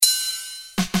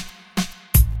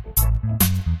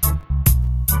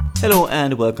Hello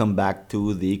and welcome back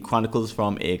to the Chronicles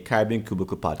from a Caribbean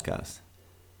Cubicle podcast.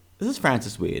 This is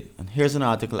Francis Wade, and here's an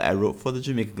article I wrote for the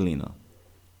Jamaica Gleaner.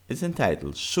 It's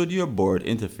entitled, Should Your Board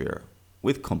Interfere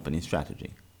with Company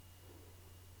Strategy?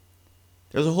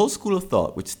 There's a whole school of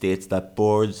thought which states that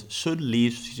boards should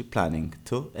leave strategic planning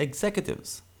to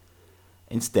executives.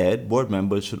 Instead, board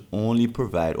members should only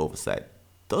provide oversight.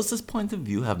 Does this point of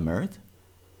view have merit?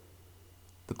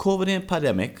 The COVID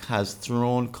pandemic has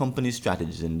thrown company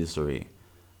strategies in disarray,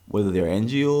 whether they're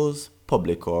NGOs,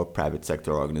 public or private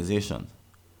sector organizations.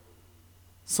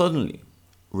 Suddenly,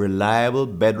 reliable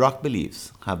bedrock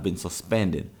beliefs have been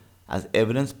suspended as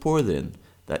evidence pours in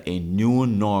that a new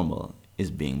normal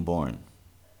is being born.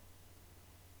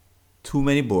 Too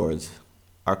many boards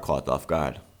are caught off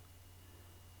guard.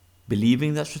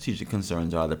 Believing that strategic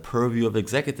concerns are the purview of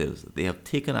executives, they have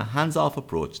taken a hands-off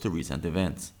approach to recent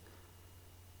events.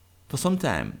 For some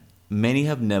time, many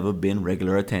have never been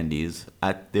regular attendees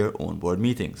at their own board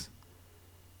meetings.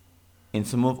 In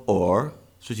some of our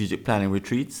strategic planning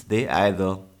retreats, they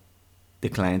either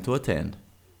decline to attend,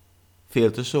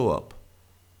 fail to show up,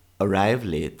 arrive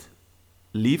late,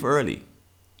 leave early,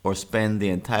 or spend the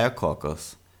entire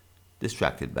caucus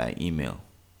distracted by email.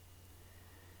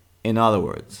 In other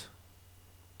words,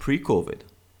 pre-COVID,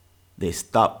 they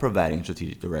stopped providing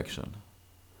strategic direction.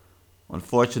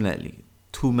 Unfortunately,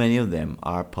 too many of them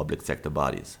are public sector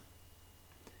bodies.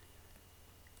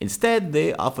 Instead,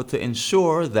 they offer to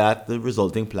ensure that the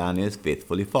resulting plan is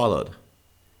faithfully followed.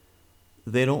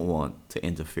 They don't want to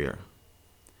interfere.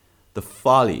 The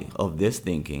folly of this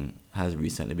thinking has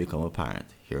recently become apparent.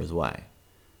 Here's why.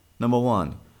 Number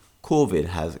one, COVID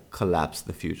has collapsed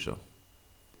the future.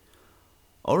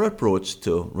 Our approach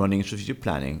to running strategic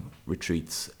planning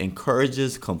retreats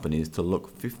encourages companies to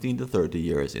look 15 to 30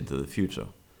 years into the future.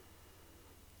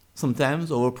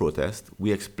 Sometimes over protest,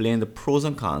 we explain the pros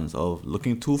and cons of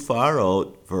looking too far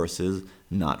out versus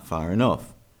not far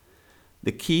enough.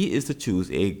 The key is to choose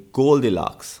a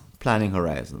Goldilocks planning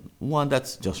horizon, one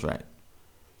that's just right.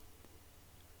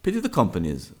 Pity the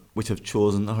companies which have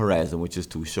chosen a horizon which is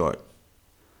too short.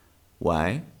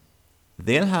 Why?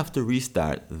 They'll have to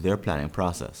restart their planning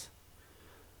process.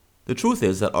 The truth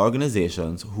is that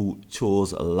organizations who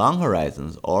chose long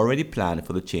horizons already planned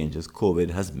for the changes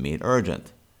COVID has made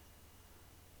urgent.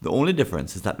 The only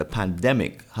difference is that the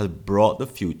pandemic has brought the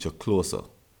future closer,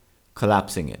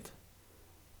 collapsing it.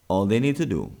 All they need to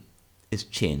do is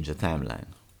change the timeline.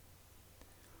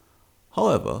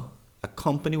 However, a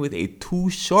company with a too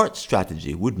short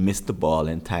strategy would miss the ball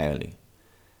entirely.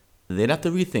 They'd have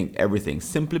to rethink everything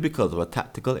simply because of a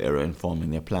tactical error in forming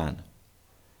their plan.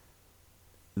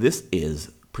 This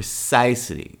is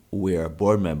precisely where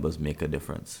board members make a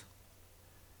difference.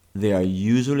 They are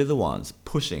usually the ones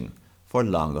pushing for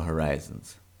longer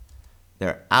horizons.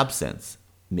 Their absence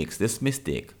makes this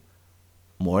mistake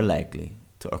more likely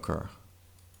to occur.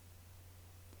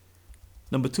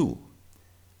 Number two,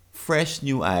 fresh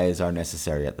new eyes are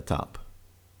necessary at the top.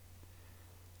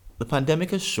 The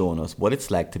pandemic has shown us what it's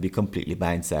like to be completely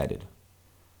blindsided.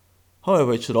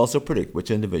 However, it should also predict which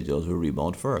individuals will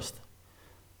rebound first.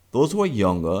 Those who are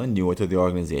younger and newer to the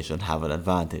organization have an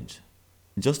advantage.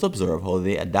 Just observe how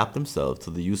they adapt themselves to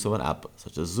the use of an app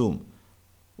such as Zoom,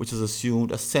 which has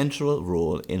assumed a central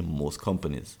role in most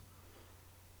companies.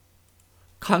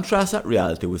 Contrast that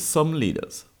reality with some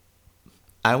leaders.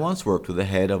 I once worked with the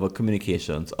head of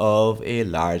communications of a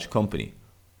large company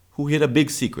who hid a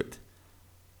big secret.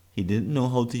 He didn't know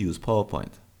how to use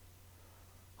PowerPoint.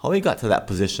 How he got to that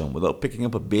position without picking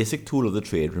up a basic tool of the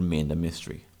trade remained a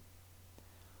mystery.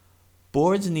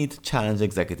 Boards need to challenge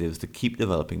executives to keep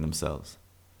developing themselves.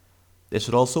 They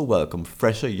should also welcome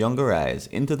fresher, younger eyes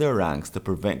into their ranks to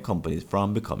prevent companies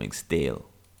from becoming stale.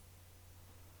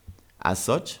 As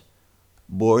such,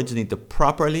 boards need to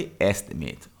properly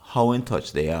estimate how in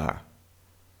touch they are.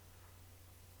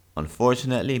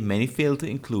 Unfortunately, many fail to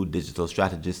include digital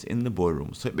strategists in the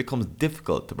boardroom, so it becomes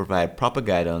difficult to provide proper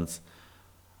guidance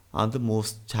on the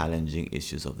most challenging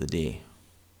issues of the day.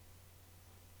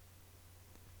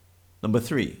 Number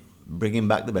three, bringing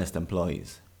back the best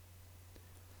employees.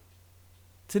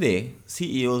 Today,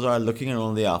 CEOs are looking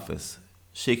around the office,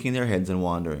 shaking their heads and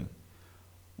wondering,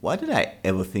 why did I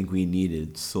ever think we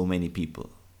needed so many people?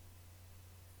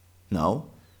 Now,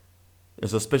 their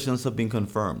suspicions have been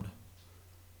confirmed.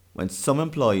 When some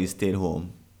employees stayed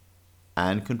home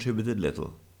and contributed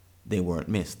little, they weren't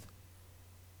missed.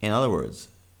 In other words,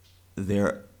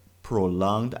 their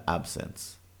prolonged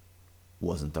absence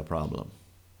wasn't a problem.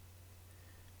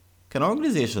 Can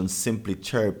organizations simply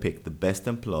cherry pick the best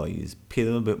employees, pay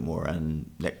them a bit more,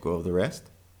 and let go of the rest?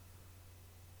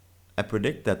 I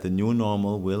predict that the new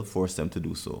normal will force them to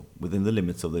do so within the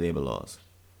limits of the labor laws.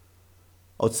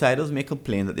 Outsiders may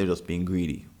complain that they're just being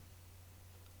greedy.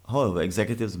 However,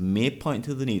 executives may point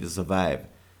to the need to survive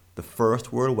the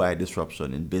first worldwide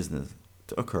disruption in business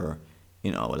to occur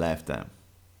in our lifetime.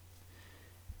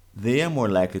 They are more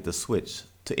likely to switch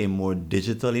to a more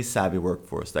digitally savvy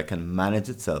workforce that can manage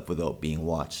itself without being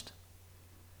watched.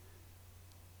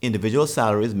 Individual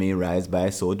salaries may rise by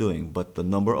so doing, but the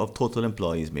number of total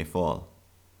employees may fall.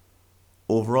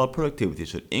 Overall productivity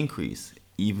should increase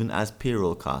even as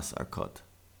payroll costs are cut.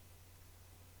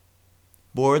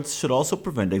 Boards should also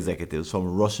prevent executives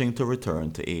from rushing to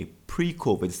return to a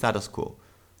pre-COVID status quo,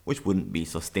 which wouldn't be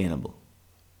sustainable.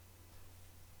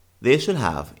 They should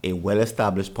have a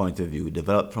well-established point of view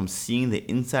developed from seeing the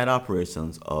inside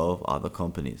operations of other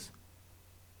companies.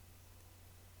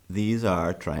 These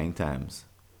are trying times,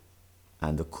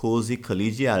 and the cozy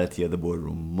collegiality of the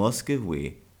boardroom must give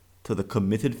way to the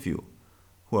committed few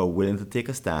who are willing to take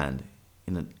a stand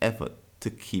in an effort to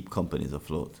keep companies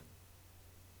afloat.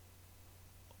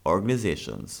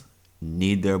 Organizations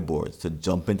need their boards to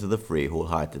jump into the fray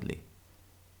wholeheartedly.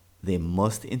 They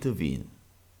must intervene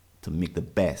to make the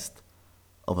best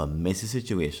of a messy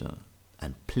situation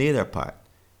and play their part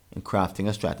in crafting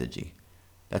a strategy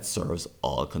that serves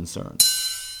all concerned.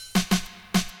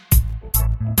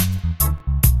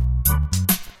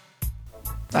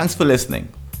 Thanks for listening.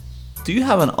 Do you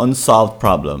have an unsolved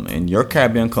problem in your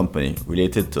Caribbean company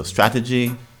related to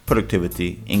strategy,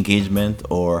 productivity, engagement,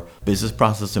 or business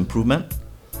process improvement?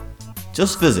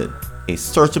 Just visit a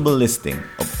searchable listing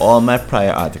of all my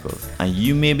prior articles and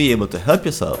you may be able to help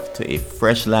yourself to a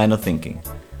fresh line of thinking.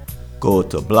 Go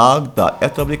to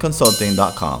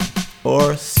blog.fwconsulting.com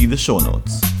or see the show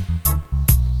notes.